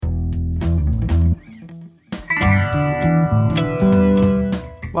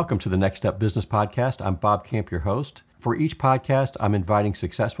Welcome to the Next Step Business Podcast. I'm Bob Camp, your host. For each podcast, I'm inviting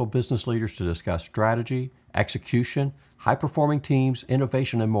successful business leaders to discuss strategy, execution, high-performing teams,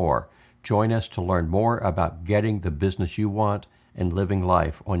 innovation, and more. Join us to learn more about getting the business you want and living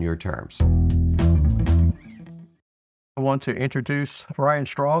life on your terms. I want to introduce Brian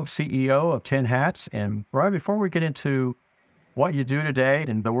Strong, CEO of 10 Hats. And Brian, before we get into what you do today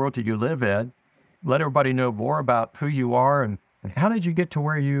and the world that you live in, let everybody know more about who you are and how did you get to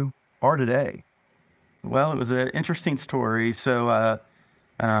where you are today? Well, it was an interesting story. So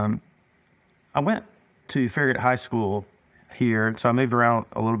I went to Farragut High School here. So I moved around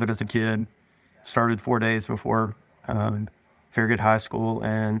a little bit as a kid, started 4 days before Farragut High School,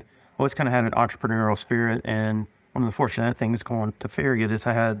 and always kind of had an entrepreneurial spirit. And one of the fortunate things going to Farragut is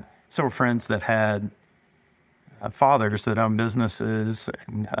I had several friends that had fathers that owned businesses.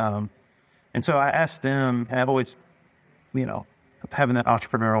 And so I asked them, I've always, having that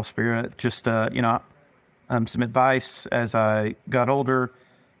entrepreneurial spirit, just, some advice as I got older.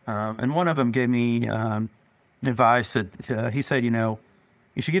 And one of them gave me advice that he said, you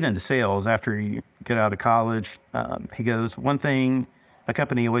should get into sales after you get out of college. He goes, one thing a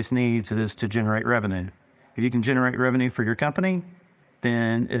company always needs is to generate revenue. If you can generate revenue for your company,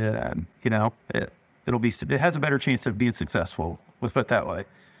 then, it has a better chance of being successful. Let's put it that way.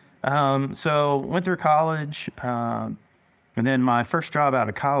 So went through college, and then my first job out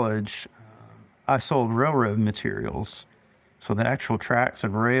of college, I sold railroad materials. So the actual tracks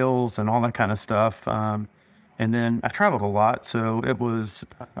and rails and all that kind of stuff. And then I traveled a lot, so it was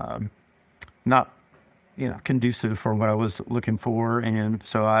not, conducive for what I was looking for. And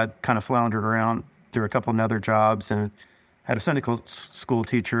so I kind of floundered around through a couple of other jobs and had a Sunday school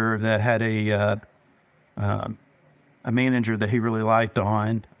teacher that had a manager that he really liked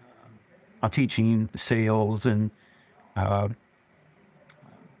on teaching sales and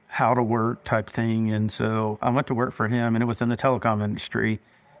how to work type thing. And so I went to work for him, and it was in the telecom industry.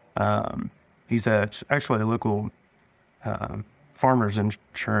 He's actually a local farmers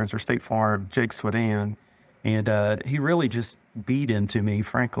insurance or State Farm, Jake Swadan. And he really just beat into me,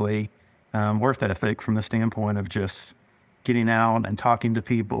 frankly, worth ethic from the standpoint of just getting out and talking to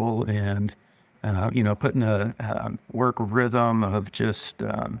people and, putting a work rhythm of just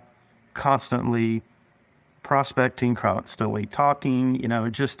constantly prospecting, constantly talking,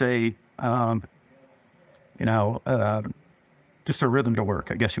 just a rhythm to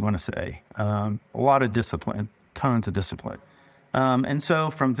work, I guess you want to say. A lot of discipline, tons of discipline. And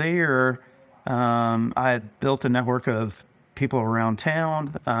so from there, I had built a network of people around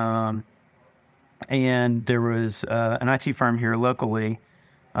town. And there was an IT firm here locally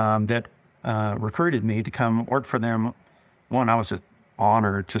that recruited me to come work for them. One, I was just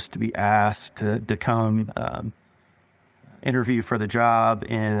honored just to be asked to come interview for the job.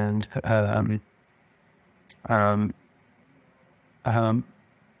 And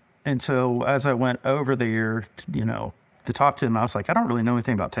and so as I went over there, to talk to them, I was like, I don't really know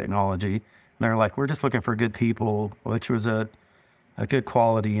anything about technology. And they're like, we're just looking for good people, which was a good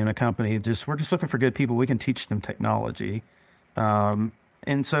quality in a company. We're just looking for good people. We can teach them technology. And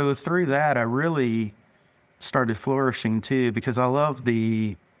so through that, I really started flourishing too, because I love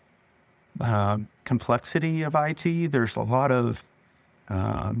the complexity of IT. There's a lot of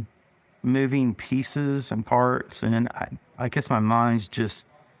moving pieces and parts, and I guess my mind's just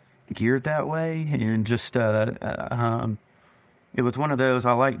geared that way. And just it was one of those,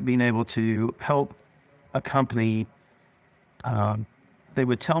 I like being able to help a company. They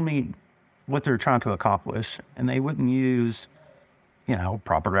would tell me what they're trying to accomplish, and they wouldn't use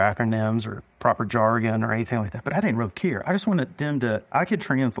proper acronyms or proper jargon or anything like that. But I didn't really care. I just wanted them I could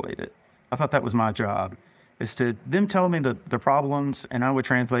translate it. I thought that was my job, is to them tell me the problems, and I would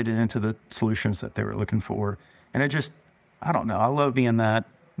translate it into the solutions that they were looking for. And I don't know, I love being that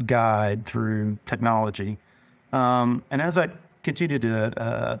guide through technology. And as I continued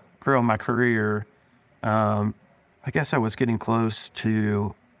to grow my career, I guess I was getting close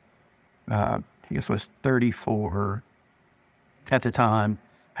to, I was 34 at the time,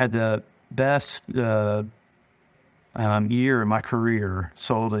 had the best year in my career,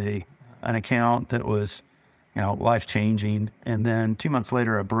 sold an account that was, life-changing. And then 2 months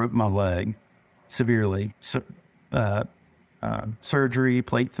later, I broke my leg severely. Surgery,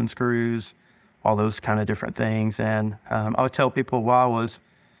 plates and screws, all those kind of different things. And I would tell people while I was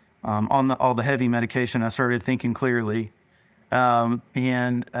on all the heavy medication, I started thinking clearly.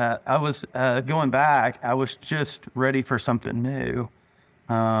 And I was going back, I was just ready for something new.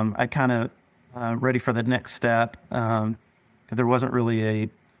 I kind of ready for the next step. There wasn't really a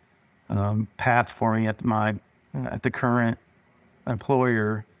path for me at the current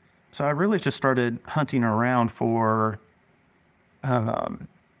employer. So I really just started hunting around for um,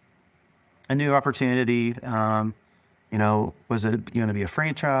 a new opportunity. Was it going to be a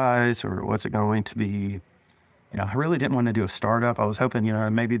franchise or was it going to be, I really didn't want to do a startup. I was hoping,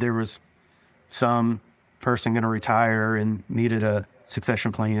 maybe there was some person going to retire and needed a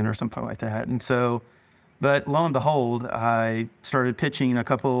succession plan or something like that. And so, but lo and behold, I started pitching a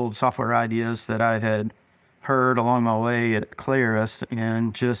couple of software ideas that I had heard along my way at Claris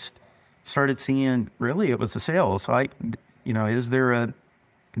and just started seeing really it was the sales. So is there a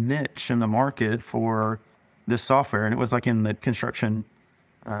niche in the market for this software? And it was like in the construction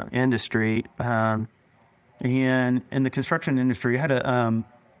industry. And in the construction industry, I had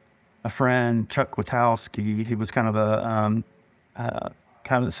a friend, Chuck Witowski. He was kind of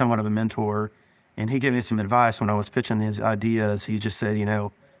somewhat of a mentor, and he gave me some advice when I was pitching his ideas. He just said,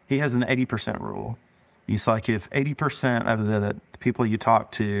 he has an 80% rule. He's like, if 80% of the people you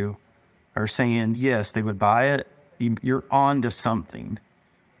talk to are saying yes, they would buy it, you're on to something.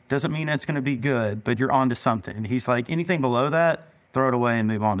 Doesn't mean it's going to be good, but you're on to something. He's like, anything below that, throw it away and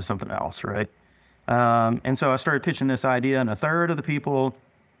move on to something else, right? And so I started pitching this idea, and a third of the people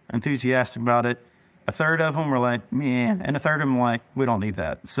enthusiastic about it. A third of them were like, man, and a third of them were like, we don't need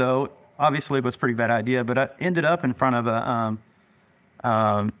that. So obviously it was a pretty bad idea, but I ended up in front of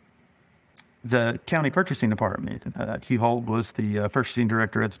the county purchasing department. Hugh Holt was the purchasing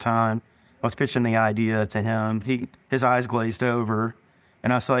director at the time. I was pitching the idea to him. His eyes glazed over,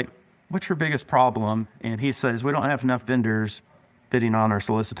 and I was like, what's your biggest problem? And he says, we don't have enough vendors bidding on our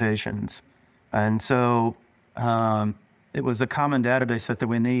solicitations. And so it was a common database set that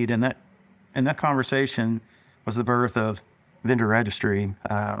we need. And that conversation was the birth of Vendor Registry.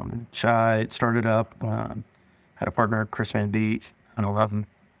 Shai started up, had a partner, Chris Van Beek, and 11.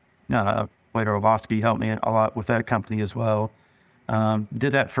 Later, Ovosky helped me a lot with that company as well.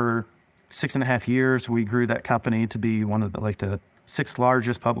 Did that for 6.5 years. We grew that company to be one of the 6th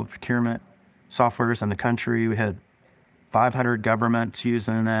largest public procurement softwares in the country. We had 500 governments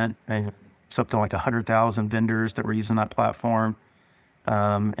using that, and something like 100,000 vendors that were using that platform.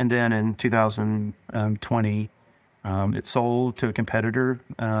 And then in 2020, it sold to a competitor.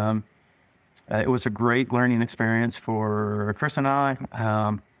 It was a great learning experience for Chris and I.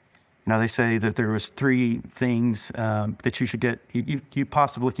 They say that there was 3 things that you should get, you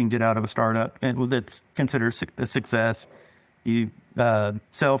possibly can get out of a startup, and that's considered a success. You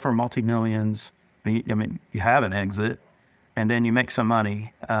sell for multi-millions. You have an exit, and then you make some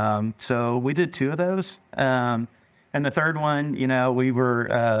money. So we did 2 of those. And the third one, we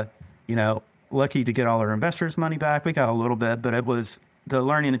were, lucky to get all our investors' money back. We got a little bit, but the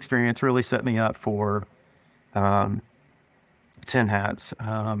learning experience really set me up for 10 hats.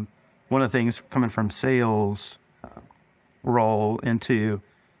 One of the things coming from sales role into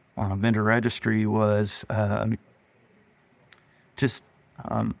vendor registry was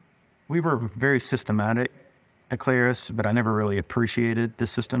we were very systematic at Claris, but I never really appreciated the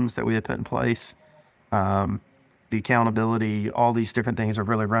systems that we had put in place. The accountability, all these different things of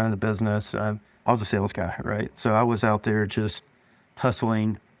really running the business. I was a sales guy, right? So I was out there just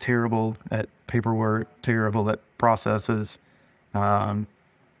hustling, terrible at paperwork, terrible at processes.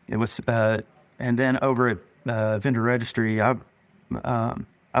 It was, and then over at Vendor Registry, I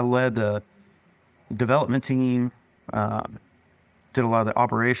led the development team, did a lot of the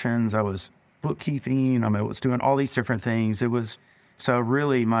operations. I was bookkeeping. I was doing all these different things. It was so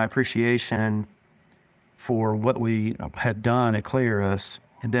really my appreciation for what we had done at Claris,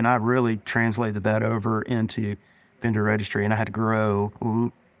 and then I really translated that over into Vendor Registry, and I had to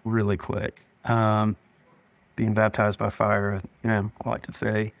grow really quick. Being baptized by fire, I like to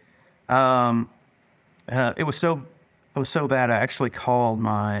say. It was so bad. I actually called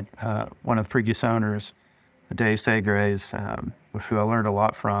my one of the previous owners, Dave Segres, who I learned a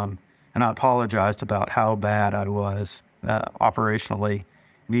lot from, and I apologized about how bad I was operationally.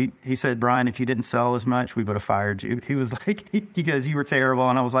 He said, Brian, if you didn't sell as much, we would have fired you. He was like, he goes, you were terrible.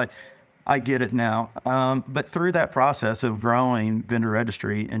 And I was like, I get it now. But through that process of growing Vendor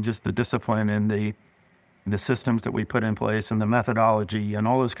Registry and just the discipline and the systems that we put in place and the methodology and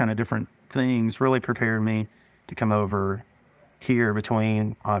all those kind of different things really prepared me to come over here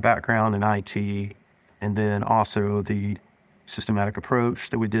between my background in IT and then also the systematic approach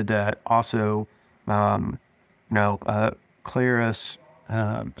that we did that. Also, Claris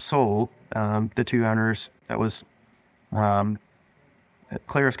sold the 2 owners. That was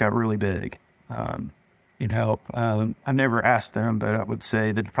Claris got really big. I never asked them, but I would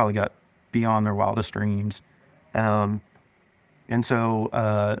say that it probably got beyond their wildest dreams. And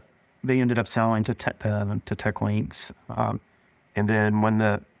so they ended up selling to TechLinks. And then when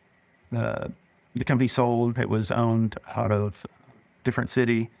the the company sold. It was owned out of different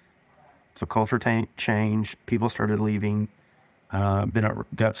city. So culture changed. People started leaving.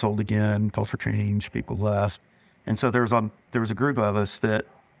 Got sold again. Culture changed. People left. And so there was a group of us that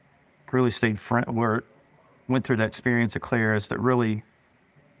really went through that experience at Clarus that really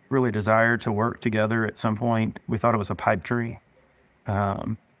desired to work together at some point. We thought it was a pipe dream.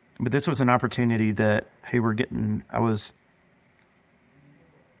 But this was an opportunity that, hey, I was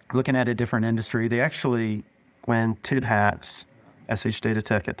looking at a different industry. They actually, when Tin Hats, SH Data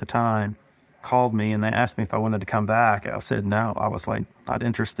Tech at the time, called me and they asked me if I wanted to come back. I said no. I was like, not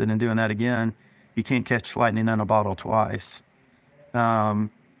interested in doing that again. You can't catch lightning in a bottle twice.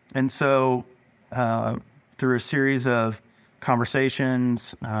 And so through a series of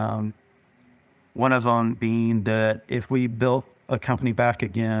conversations, one of them being that if we built a company back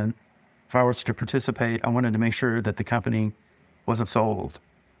again, if I was to participate, I wanted to make sure that the company wasn't sold.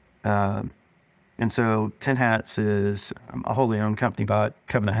 And so Tin Hats is a wholly owned company by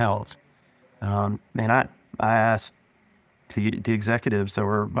Covenant Health. And I asked the executives that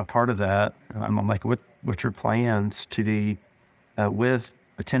were a part of that, I'm like, what's your plans to be with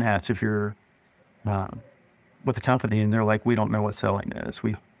Tin Hats if you're with the company? And they're like, we don't know what selling is.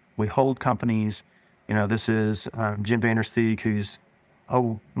 We hold companies. This is Jim Vandersteeg, who's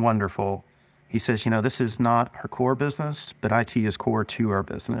wonderful. He says, this is not our core business, but IT is core to our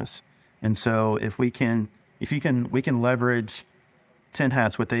business. And so we can leverage Tin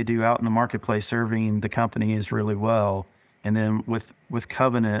Hats, what they do out in the marketplace, serving the companies really well. And then with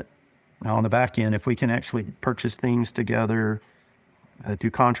Covenant on the back end, if we can actually purchase things together, do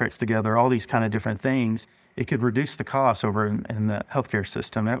contracts together, all these kind of different things, it could reduce the costs over in the healthcare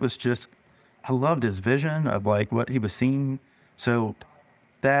system. That was just, I loved his vision of like what he was seeing. So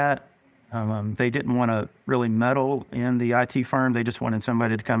that they didn't want to really meddle in the IT firm. They just wanted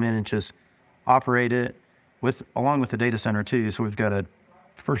somebody to come in and just operate it along with the data center too. So we've got a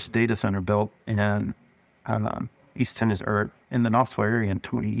first data center built in East Tennessee, or in the Knoxville area, in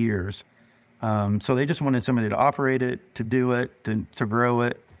 20 years. So they just wanted somebody to operate it, to do it, to grow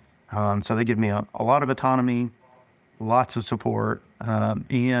it. So they give me a lot of autonomy, lots of support,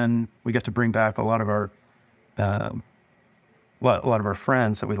 and we got to bring back a lot of our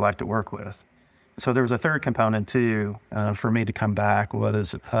friends that we like to work with. So there was a third component too for me to come back.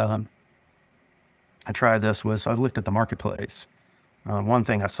 I tried this was I looked at the marketplace. One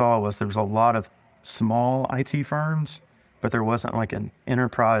thing I saw was there was a lot of small IT firms, but there wasn't like an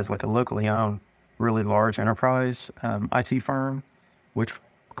enterprise, like a locally owned, really large enterprise IT firm, which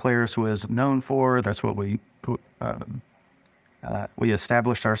Clarus was known for. That's what we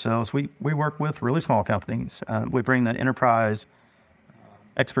established ourselves. We work with really small companies. We bring the enterprise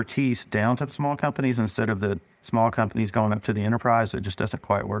expertise down to the small companies instead of the small companies going up to the enterprise. It just doesn't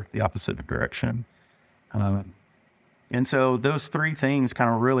quite work the opposite direction. And so those three things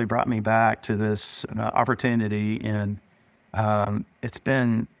kind of really brought me back to this opportunity, and it's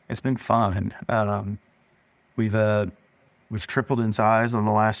been fun. We've tripled in size in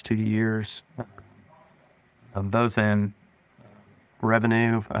the last 2 years, both in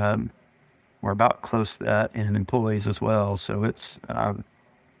revenue. We're about close to that in employees as well. So it's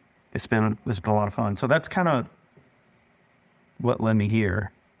been a lot of fun. So that's kind of what led me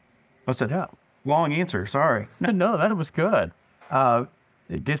here. I said, yeah. Long answer, sorry. No, that was good.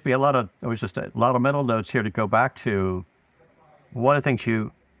 It gives me a lot of mental notes here to go back to. One of the things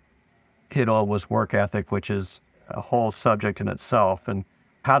you hit on was work ethic, which is a whole subject in itself. And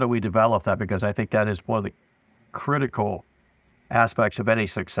how do we develop that? Because I think that is one of the critical aspects of any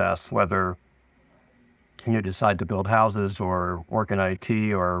success, whether you decide to build houses or work in IT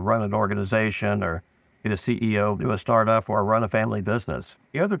or run an organization or be the CEO, do a startup, or run a family business.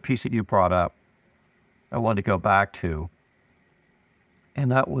 The other piece that you brought up, I wanted to go back to,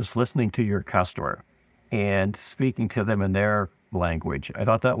 and that was listening to your customer and speaking to them in their language. I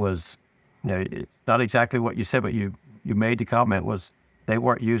thought that was, not exactly what you said, but you made the comment was they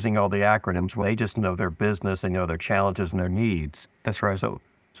weren't using all the acronyms. Well, they just know their business, they know their challenges and their needs. That's right. So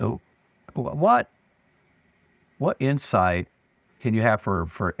what insight can you have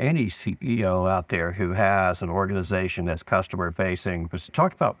for any CEO out there who has an organization that's customer facing? Because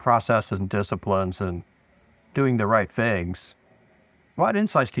talked about processes and disciplines and doing the right things. What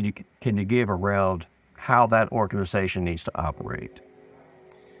insights can you give around how that organization needs to operate?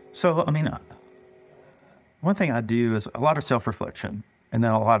 So, one thing I do is a lot of self-reflection and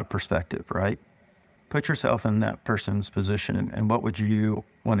then a lot of perspective, right? Put yourself in that person's position and what would you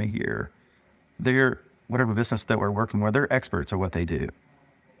want to hear? Whatever business that we're working with, they're experts at what they do,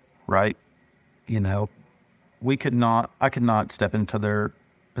 right? I could not step into their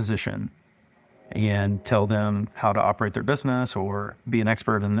position and tell them how to operate their business or be an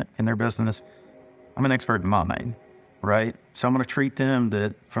expert in their business. I'm an expert in mine, right? So I'm going to treat them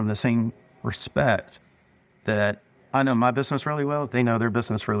from the same respect that I know my business really well. They know their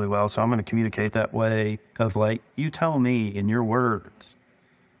business really well. So I'm going to communicate that way of like, you tell me in your words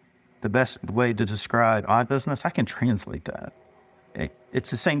the best way to describe my business. I can translate that. It's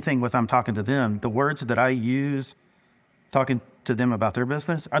the same thing with I'm talking to them. The words that I use talking to them about their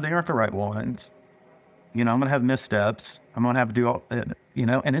business they aren't the right ones. I'm going to have missteps. I'm going to have to do all,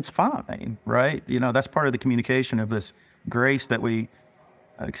 and it's fine, right? That's part of the communication of this grace that we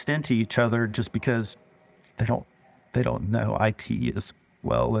extend to each other, just because they don't know IT as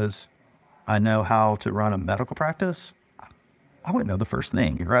well as I know how to run a medical practice. I wouldn't know the first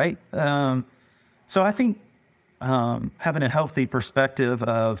thing, right? So I think having a healthy perspective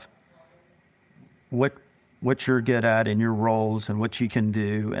of what you're good at in your roles and what you can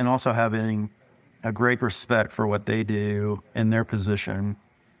do, and also having a great respect for what they do in their position,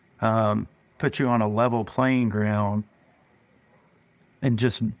 put you on a level playing ground in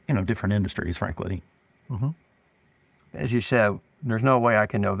just, different industries, frankly. Mm-hmm. As you said, there's no way I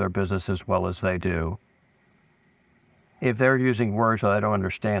can know their business as well as they do. If they're using words that I don't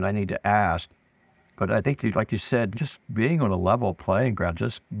understand, I need to ask. But I think, like you said, just being on a level playing ground,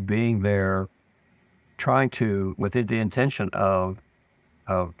 just being there, trying to, with the intention of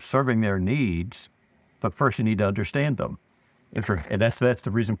serving their needs, but first you need to understand them. And that's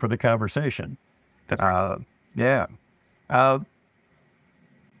the reason for the conversation. Yeah. Go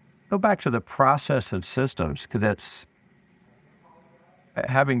back to the process and systems, because that's,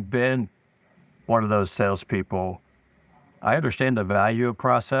 having been one of those salespeople, I understand the value of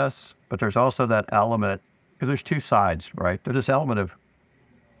process, but there's also that element, because there's two sides, right? There's this element of,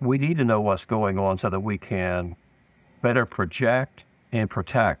 we need to know what's going on so that we can better project and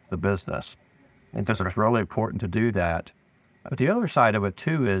protect the business. And so it's really important to do that. But the other side of it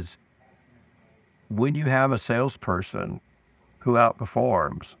too is, when you have a salesperson who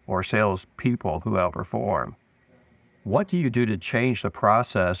outperforms, or salespeople who outperform, what do you do to change the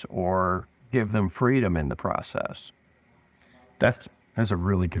process or give them freedom in the process? That's a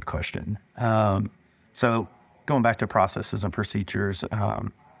really good question. So going back to processes and procedures,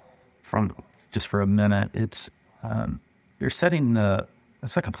 from just for a minute, it's you're setting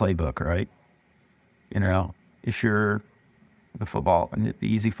it's like a playbook, right? If you're the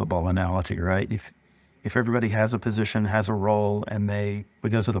easy football analogy, right? If everybody has a position, has a role, and we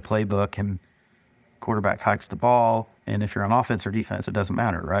go to the playbook and quarterback hikes the ball, and if you're on offense or defense, it doesn't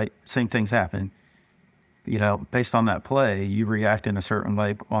matter, right? Same things happen. Based on that play, you react in a certain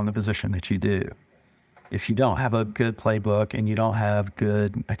way on the position that you do. If you don't have a good playbook and you don't have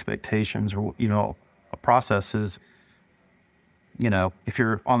good expectations or, processes, if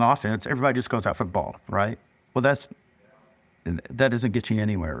you're on offense, everybody just goes out for the ball, right? Well, that doesn't get you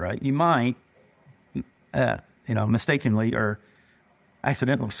anywhere, right? You might, mistakenly or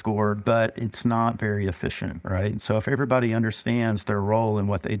accidentally score, but it's not very efficient, right? So if everybody understands their role and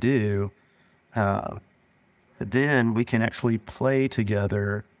what they do, then we can actually play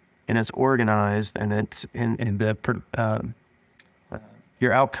together, and it's organized, and it's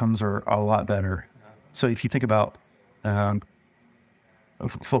your outcomes are a lot better. So if you think about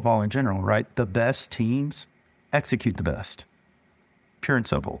football in general, right? The best teams execute the best, pure and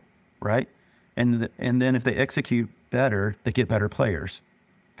simple, right? And then if they execute better, they get better players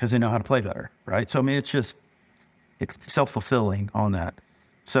because they know how to play better, right? So I mean, it's self-fulfilling on that.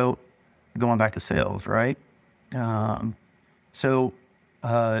 So going back to sales, right? It's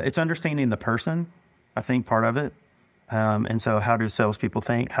understanding the person, I think, part of it. And so how do salespeople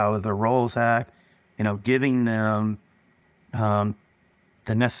think? How do their roles act? Giving them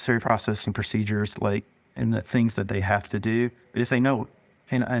the necessary process and procedures, and the things that they have to do. But if they know,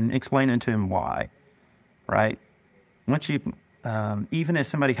 and explaining to them why, right? Once you, even if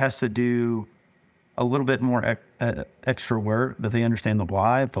somebody has to do a little bit more extra work, but they understand the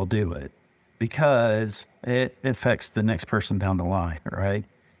why, they'll do it, because it affects the next person down the line, right?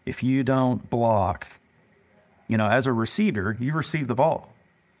 If you don't block, as a receiver, you receive the ball.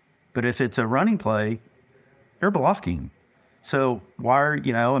 But if it's a running play, you're blocking. So why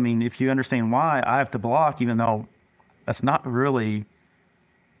if you understand why I have to block, even though that's not really,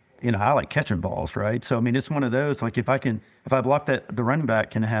 I like catching balls, right? So, it's one of those, like if I block that, the running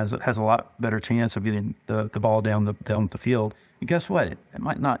back has a lot better chance of getting the ball down the field. And guess what? It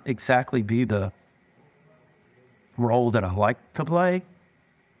might not exactly be the role that I like to play.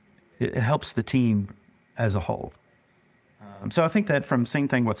 It helps the team as a whole. So I think that from same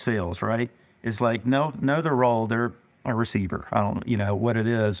thing with sales, right? Is like know their role. a receiver. I don't, what it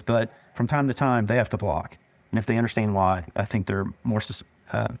is, but from time to time they have to block. And if they understand why, I think they're more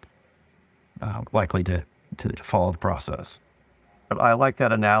likely to follow the process. I like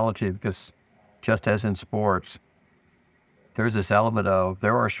that analogy because just as in sports, there's this element of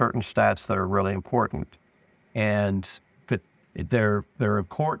there are certain stats that are really important, and they're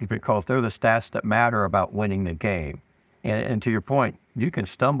important because they're the stats that matter about winning the game. And to your point, you can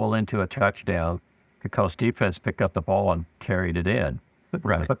stumble into a touchdown because defense picked up the ball and carried it in.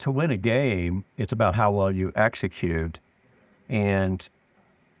 Right. But to win a game, it's about how well you execute. And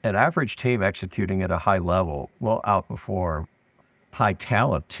an average team executing at a high level will outperform high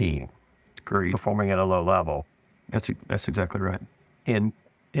talent team performing at a low level. That's exactly right. And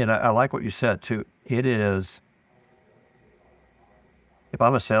I like what you said too. It is, if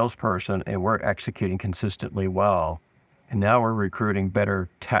I'm a salesperson and we're executing consistently well, and now we're recruiting better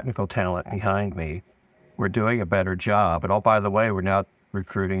technical talent behind me, we're doing a better job. And oh, by the way, we're now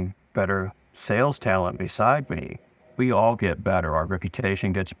recruiting better sales talent beside me. We all get better. Our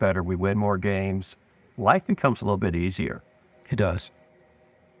reputation gets better. We win more games. Life becomes a little bit easier. It does.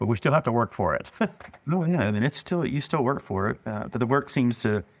 But we still have to work for it. Oh yeah, I mean, you still work for it, but the work seems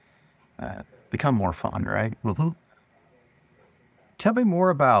to become more fun, right? Mm-hmm. Tell me more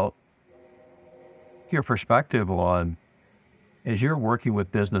about your perspective on, as you're working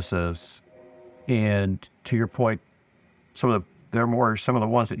with businesses, and to your point, some of the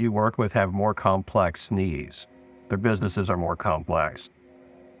ones that you work with have more complex needs. Their businesses are more complex.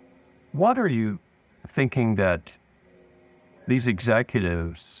 What are you thinking that these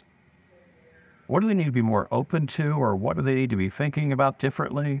executives, what do they need to be more open to, or what do they need to be thinking about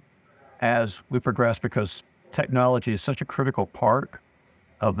differently as we progress? Because technology is such a critical part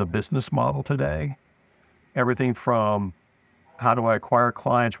of the business model today. Everything from how do I acquire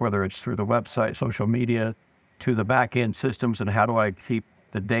clients, whether it's through the website, social media, to the back end systems, and how do I keep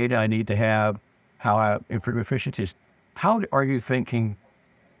the data I need to have, how I improve efficiencies. How are you thinking?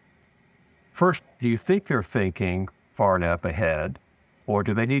 First, do you think they're thinking far enough ahead, or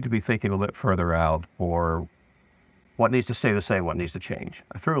do they need to be thinking a little bit further out, or what needs to stay the same, what needs to change?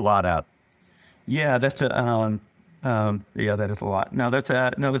 I threw a lot out. Yeah, that is a lot. No, that's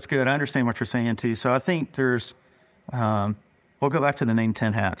good. I understand what you're saying too. So I think there's, we'll go back to the name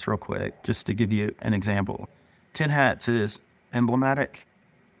 10 Hats real quick, just to give you an example. 10 Hats is emblematic.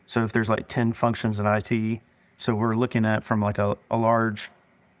 So if there's like 10 functions in IT, so we're looking at from like a large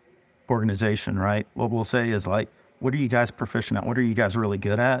organization, right? What we'll say is like, what are you guys proficient at? What are you guys really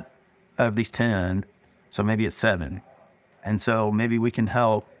good at out of these 10? So maybe it's 7. And so maybe we can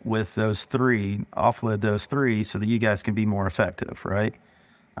help with those 3, offload those 3 so that you guys can be more effective, right?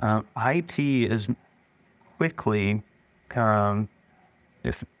 IT is quickly, arguably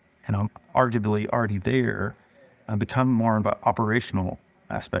already there, become more of an operational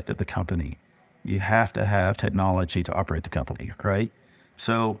aspect of the company. You have to have technology to operate the company, right?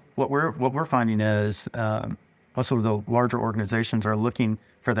 So what we're finding is also the larger organizations are looking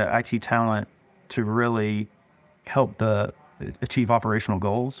for the IT talent to really help achieve operational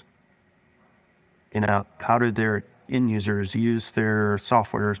goals. How do their end users use their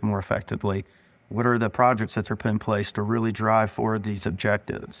softwares more effectively? What are the projects that they're put in place to really drive forward these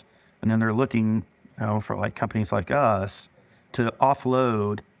objectives? And then they're looking, for like companies like us to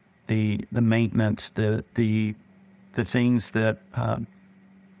offload the maintenance, the things that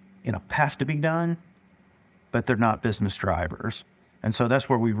have to be done, but they're not business drivers. And so that's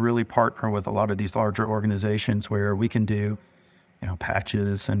where we really partner with a lot of these larger organizations where we can do,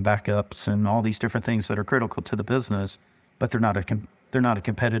 patches and backups and all these different things that are critical to the business, but they're not a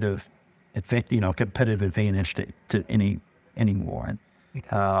competitive, competitive advantage to anyone.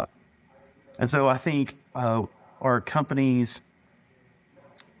 And so I think our companies,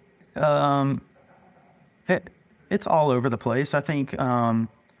 it's all over the place. I think one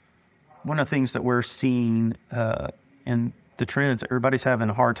of the things that we're seeing in the trends, everybody's having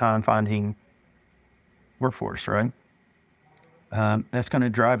a hard time finding workforce, right? That's going to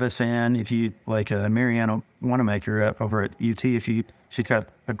drive us in. If you like Mariana Wanamaker over at UT, she's got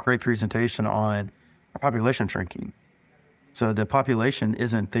a great presentation on our population shrinking. So the population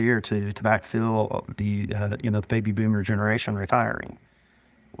isn't there to backfill the baby boomer generation retiring.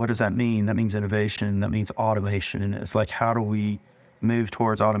 What does that mean? That means innovation. That means automation. And it's like, how do we move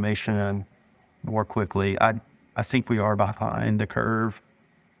towards automation more quickly? I think we are behind the curve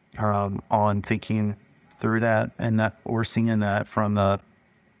on thinking through that, and that we're seeing that from the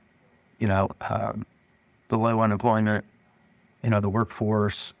low unemployment, the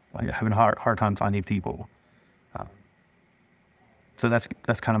workforce, like having a hard time finding people. So that's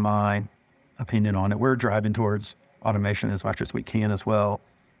kind of my opinion on it. We're driving towards automation as much as we can as well.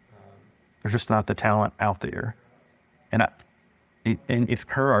 There's just not the talent out there. And and if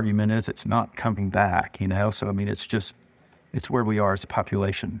her argument is it's not coming back, so I mean, it's where we are as a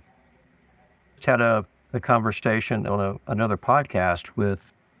population. Just had a conversation on another podcast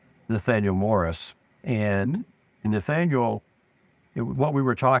with Nathaniel Morris, and Nathaniel, what we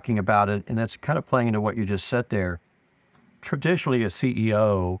were talking about it, and that's kind of playing into what you just said there. Traditionally, a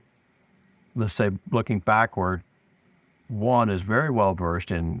CEO, let's say looking backward, one is very well versed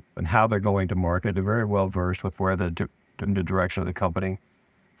in how they're going to market. They're very well versed with where the direction of the company,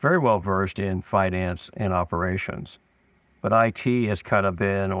 very well versed in finance and operations. But IT has kind of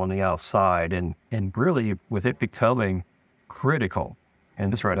been on the outside, and really with it becoming critical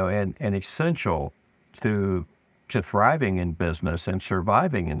and and essential to thriving in business and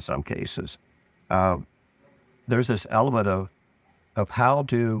surviving in some cases. There's this element of how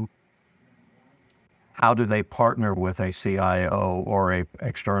do they partner with a CIO or a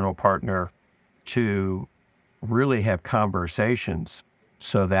external partner to really have conversations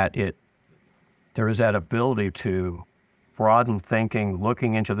so that there is that ability to broaden thinking,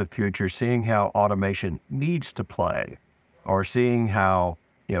 looking into the future, seeing how automation needs to play, or seeing how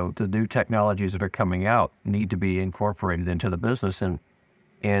the new technologies that are coming out need to be incorporated into the business. And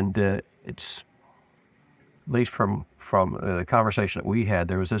it's, at least from the conversation that we had,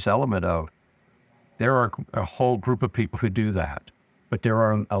 there was this element of there are a whole group of people who do that, but there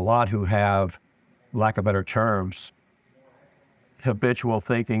are a lot who have, lack of better terms, habitual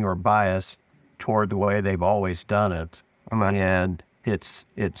thinking or bias toward the way they've always done it, and it's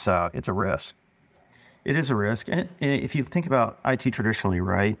a risk. It is a risk. And if you think about IT traditionally,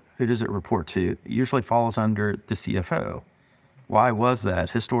 right, who does it report to? It usually falls under the CFO. Why was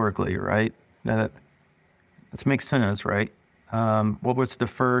that historically, right? That makes sense, right? What was the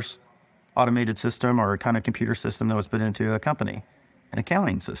first automated system or kind of computer system that was put into a company? An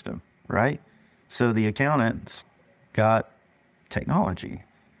accounting system, right? So the accountants got technology.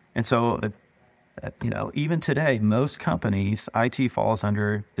 And so, even today, most companies, IT falls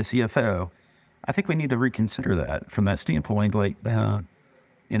under the CFO. I think we need to reconsider that from that standpoint, where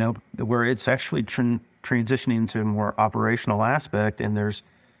it's actually transitioning to a more operational aspect, and there's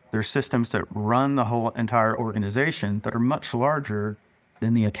systems that run the whole entire organization that are much larger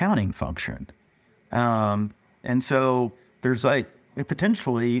than the accounting function. And so there's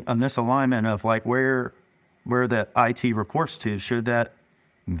potentially a misalignment of where the IT reports to. Should that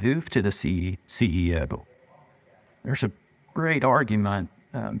move to the CEO? There's a great argument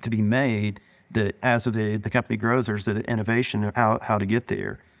to be made that as the company grows, there's the innovation of how to get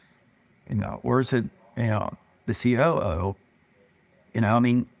there. Or is it the COO? I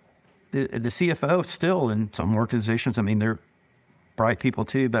mean, the CFO still in some organizations. I mean, they're bright people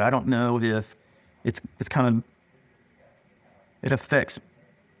too, but I don't know if it's kind of, it affects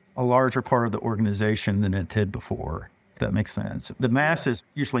a larger part of the organization than it did before. If that makes sense. The mass is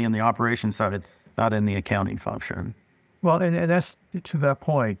usually in the operations side, not in the accounting function. Well, and that's to that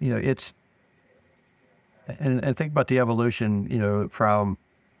point. It's and think about the evolution. From,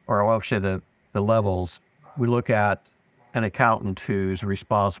 or I'll say the levels. We look at an accountant who's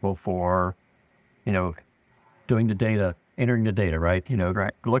responsible for, doing the data, entering the data, right?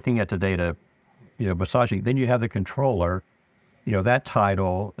 Right. Looking at the data, massaging. Then you have the controller. That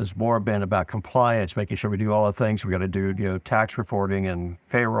title has more been about compliance, making sure we do all the things we got to do, tax reporting and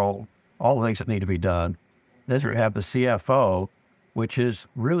payroll, all the things that need to be done. Then you have the CFO, which is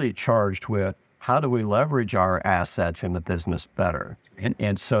really charged with how do we leverage our assets in the business better?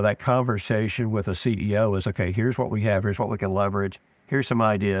 And so that conversation with a CEO is, okay, here's what we have, here's what we can leverage, here's some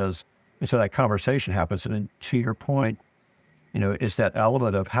ideas. And so that conversation happens. And then to your point, is that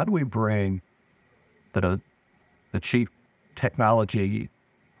element of how do we bring the chief technology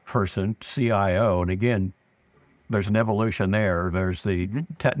person, CIO, and again, there's an evolution there. There's the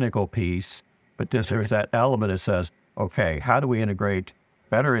technical piece, but there's that element that says, okay, how do we integrate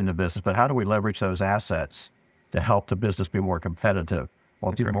better in the business, but how do we leverage those assets to help the business be more competitive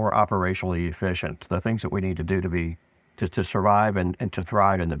or be more operationally efficient? The things that we need to do to survive and to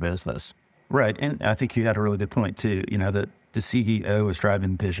thrive in the business. Right. And I think you had a really good point too, that the CEO is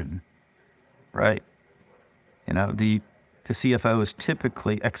driving vision, right? The CFO is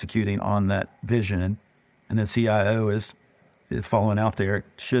typically executing on that vision, and the CIO is falling out there.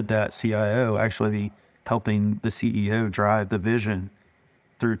 Should that CIO actually be helping the CEO drive the vision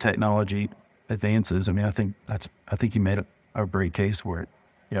through technology advances? I mean, I think you made a great case for it.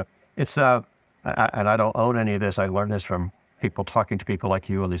 Yeah. It's and I don't own any of this. I learned this from people talking to people like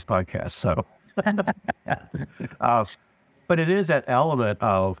you on these podcasts. So, but it is that element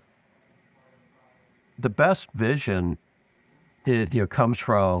of the best vision, comes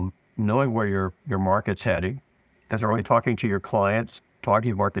from knowing where your market's heading. That's really talking to your clients,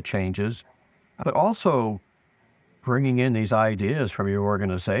 talking about the changes, but also bringing in these ideas from your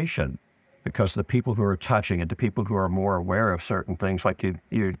organization, because the people who are touching it, the people who are more aware of certain things, like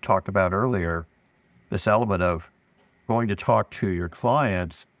you talked about earlier, this element of going to talk to your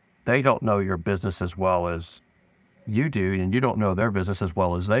clients, they don't know your business as well as you do, and you don't know their business as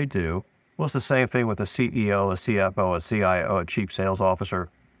well as they do. Well, it's the same thing with a CEO, a CFO, a CIO, a chief sales officer,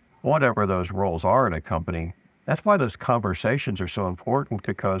 whatever those roles are in a company. That's why those conversations are so important,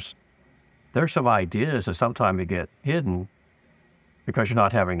 because there's some ideas that sometimes get hidden because you're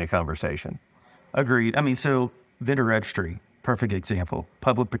not having the conversation. Agreed. I mean, so vendor registry, perfect example.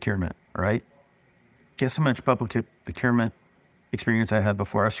 Public procurement, right? Guess how much public procurement experience I had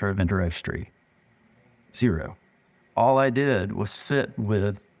before I started vendor registry? 0. All I did was sit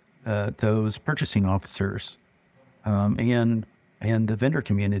with those purchasing officers and the vendor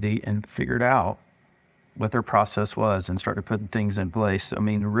community and figured out what their process was and started putting things in place. I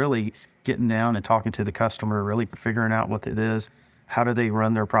mean, really getting down and talking to the customer, really figuring out what it is, how do they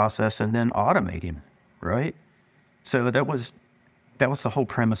run their process, and then automating it, right? So that was the whole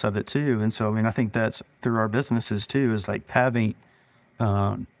premise of it too. And so, I mean, I think that's through our businesses too, is like having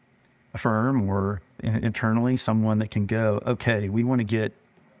a firm or internally someone that can go, okay, we want to get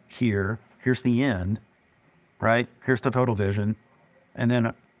here. Here's the end, right? Here's the total vision, and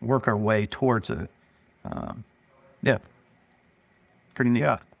then work our way towards it. Yeah. Pretty neat.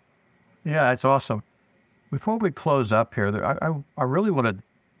 Yeah. Yeah, it's awesome. Before we close up here, I really want to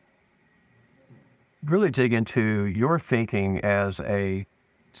really dig into your thinking as a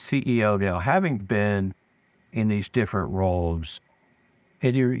CEO now, having been in these different roles.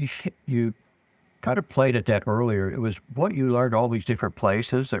 And you kind of played at that earlier. It was what you learned all these different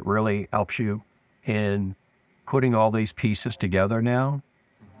places that really helps you in putting all these pieces together now.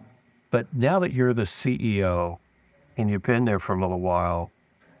 But now that you're the CEO and you've been there for a little while,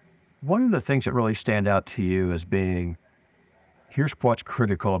 one of the things that really stand out to you as being, here's what's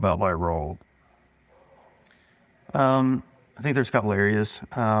critical about my role. I think there's a couple areas.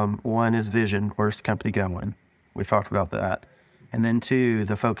 One is vision. Where's the company going? We talked about that. And then 2,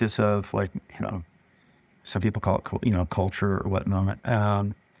 the focus of, like, some people call it, culture or whatnot.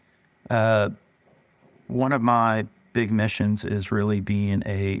 One of my big missions is really being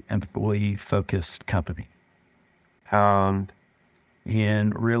a employee-focused company. And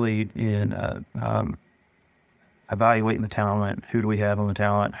really in evaluating the talent. Who do we have on the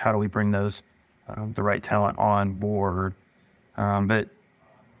talent? How do we bring those the right talent on board? But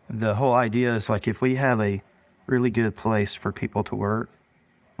the whole idea is, like, if we have a really good place for people to work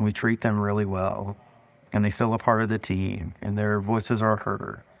and we treat them really well and they feel a part of the team and their voices are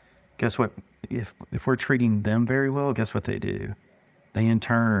heard, guess what? If we're treating them very well, guess what they do? They in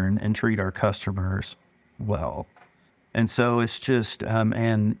turn and treat our customers well. And so it's just, there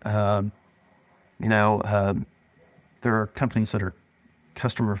are companies that are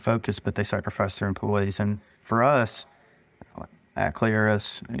customer focused, but they sacrifice their employees. And for us, at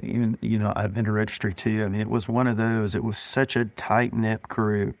Clarus, even, at Vendor Registry too, I mean, it was one of those, it was such a tight knit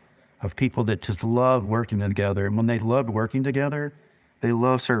crew of people that just loved working together. And when they loved working together, they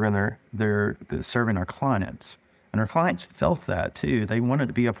loved serving serving our clients. And our clients felt that too. They wanted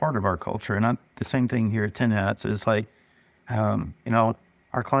to be a part of our culture. And the same thing here at Tin Hats is like,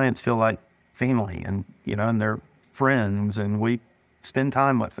 our clients feel like family and, and they're friends and we spend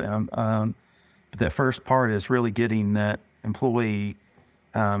time with them. But the first part is really getting that employee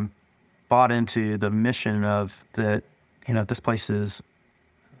bought into the mission of that, this place is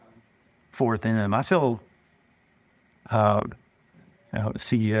for them. I feel,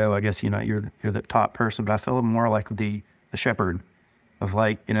 CEO, I guess, you're the top person, but I feel more like the shepherd of,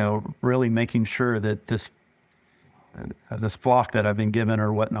 like, really making sure that this flock that I've been given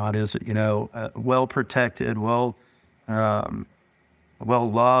or whatnot is, well protected, well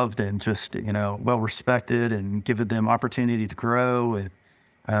loved, and just, well respected, and giving them opportunity to grow. And,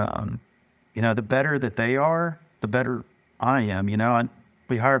 the better that they are, the better I am.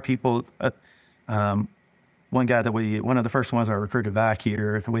 We hire people. One of the first ones I recruited back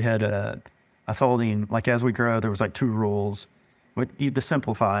here, we had I told him, like, as we grow, there was like 2 rules. To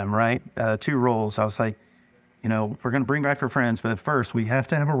simplify them, right? 2 rules. I was like, we're going to bring back our friends, but first we have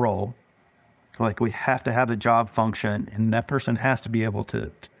to have a role. Like, we have to have a job function, and that person has to be able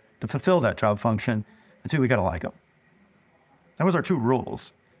to fulfill that job function. And 2, we got to like them. That was our 2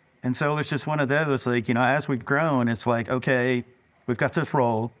 rules. And so it's just one of those, like, as we've grown, it's like, okay, we've got this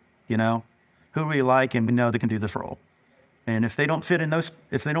role, who do we like, and we know they can do this role. And if they don't fit in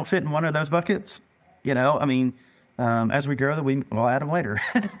one of those buckets, I mean, as we grow, we'll add them later.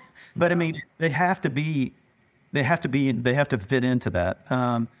 But I mean, they have to fit into that.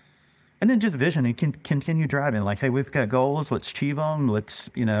 And then just vision and continue driving. Like, hey, we've got goals. Let's achieve them. Let's,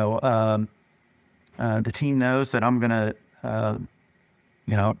 the team knows that I'm gonna, part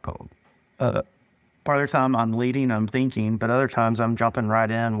of the time I'm leading, I'm thinking, but other times I'm jumping right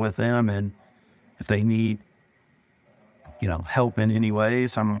in with them. And if they need, help in any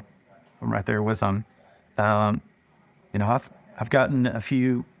ways, I'm right there with them. I've gotten a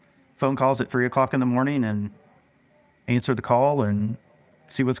few phone calls at 3:00 in the morning and answer the call and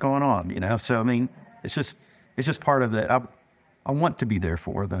see what's going on. So I mean, it's just part of it. I want to be there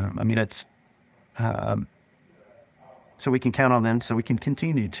for them. I mean, it's so we can count on them, so we can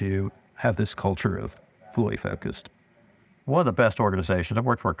continue to have this culture of fully focused. One of the best organizations, I've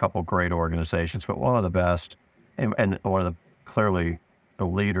worked for a couple of great organizations, but one of the best, and one of the, clearly the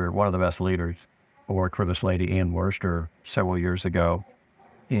leader, one of the best leaders, I worked for this lady, Ann Worster, several years ago.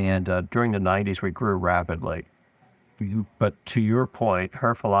 And during the 90s, we grew rapidly. But to your point,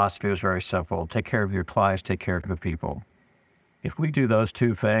 her philosophy was very simple. Take care of your clients, take care of the people. If we do those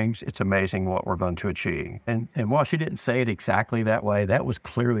two things, it's amazing what we're going to achieve. And while she didn't say it exactly that way, that was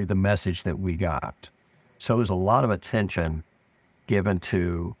clearly the message that we got. So there's a lot of attention given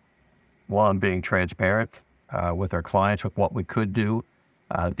to, one, being transparent with our clients, with what we could do.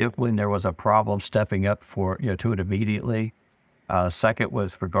 If when there was a problem, stepping up to it immediately. Second,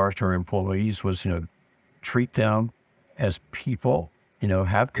 with regards to our employees, was, treat them as people,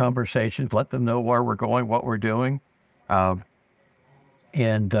 have conversations, let them know where we're going, what we're doing.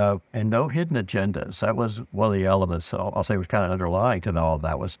 And no hidden agendas. That was one of the elements. So I'll say was kind of underlying to all of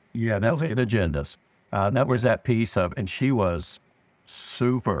that was no hidden agendas. That was that piece of, and she was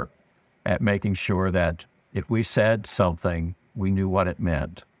super at making sure that if we said something, we knew what it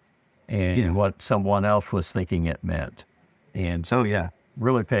meant and what someone else was thinking it meant. And so,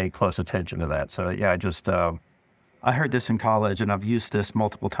 really paying close attention to that. So, I heard this in college, and I've used this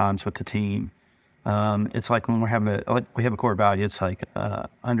multiple times with the team. It's like when we have a core value, it's like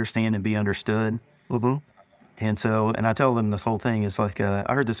understand and be understood. mm-hmm. And I tell them this whole thing is like, I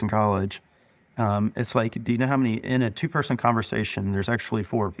heard this in college. It's like, do you know how many, in a 2-person conversation, there's actually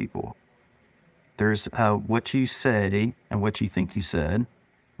 4 people. There's what you say and what you think you said,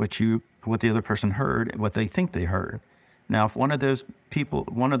 what the other person heard and what they think they heard. Now, if one of those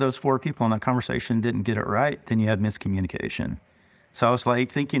 4 people in that conversation didn't get it right, then you had miscommunication. So I was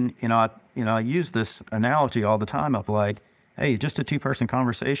like thinking, I use this analogy all the time of like, hey, just a 2-person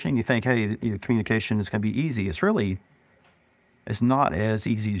conversation. You think, hey, communication is going to be easy. It's not as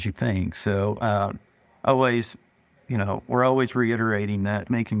easy as you think. So always, we're always reiterating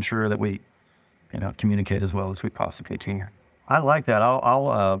that, making sure that we, communicate as well as we possibly can. I like that.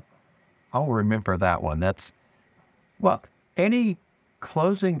 I'll remember that one. Any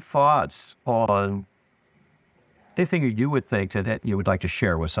closing thoughts on anything you would think that you would like to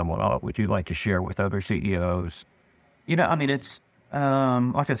share with someone? Would you like to share with other CEOs? I mean, it's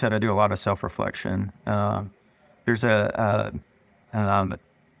like I said, I do a lot of self-reflection. There's when I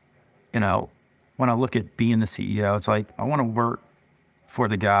look at being the CEO, it's like I want to work for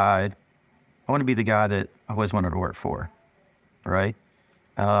the guy. I want to be the guy that I always wanted to work for, right?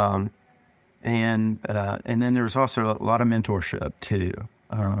 And then there's also a lot of mentorship too.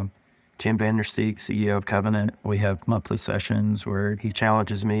 Jim Vandersteeg, CEO of Covenant, we have monthly sessions where he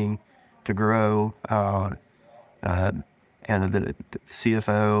challenges me to grow. And the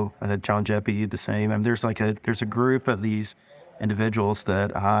CFO, John Jeppe, the same. I mean, there's a group of these individuals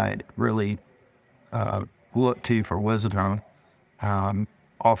that I really look to for wisdom,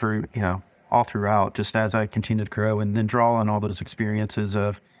 all throughout, just as I continue to grow, and then draw on all those experiences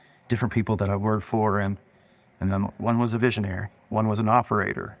of different people that I've worked for, and then one was a visionary, one was an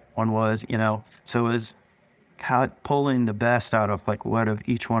operator, one was, so it was pulling the best out of like what of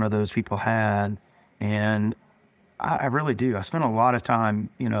each one of those people had, and I really do. I spent a lot of time,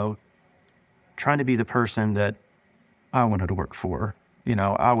 trying to be the person that I wanted to work for,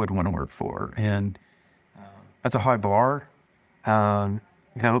 I would want to work for, and that's a high bar, to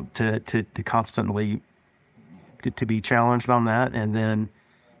constantly to be challenged on that, and then.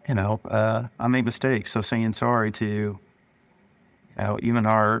 I made mistakes. So saying sorry to, even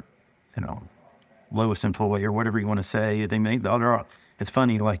our, lowest employee or whatever you want to say, they made the other. It's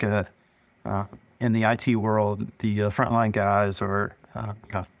funny, like in the IT world, the frontline guys are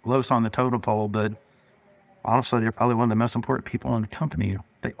lowest on the totem pole, but honestly, they're probably one of the most important people in the company.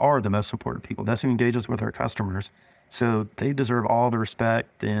 They are the most important people. That's who engages with our customers. So they deserve all the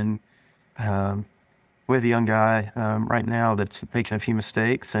respect and with a young guy right now that's making a few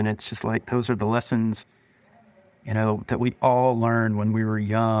mistakes, and it's just like those are the lessons, that we all learned when we were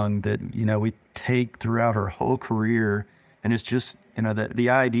young that we take throughout our whole career, and it's just the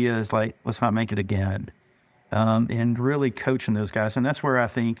idea is like, let's not make it again, and really coaching those guys, and that's where I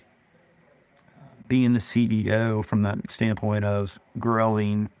think being the CEO from that standpoint of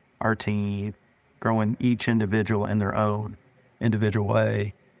growing our team, growing each individual in their own individual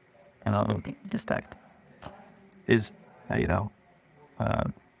way, Respect. is, I don't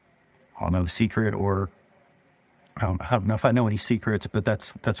know, secret, or I don't know if I know any secrets, but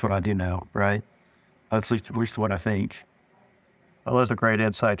that's what I do know, right? At least what I think. Well, those are great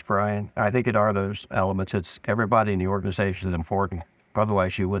insights, Brian. I think it are those elements. It's everybody in the organization is important.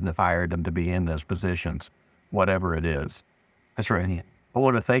 Otherwise, you wouldn't have hired them to be in those positions, whatever it is. That's right. I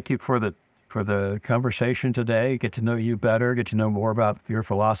want to thank you for the conversation today. Get to know you better. Get to know more about your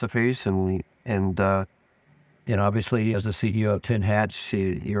philosophies, and obviously, as the CEO of Tin Hats,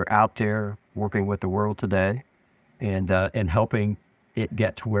 you're out there working with the world today, and helping it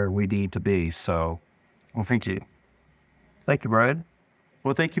get to where we need to be. So, Well, thank you. thank you, Brian.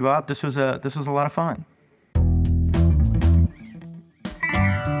 Well, thank you, Bob. This was a lot of fun.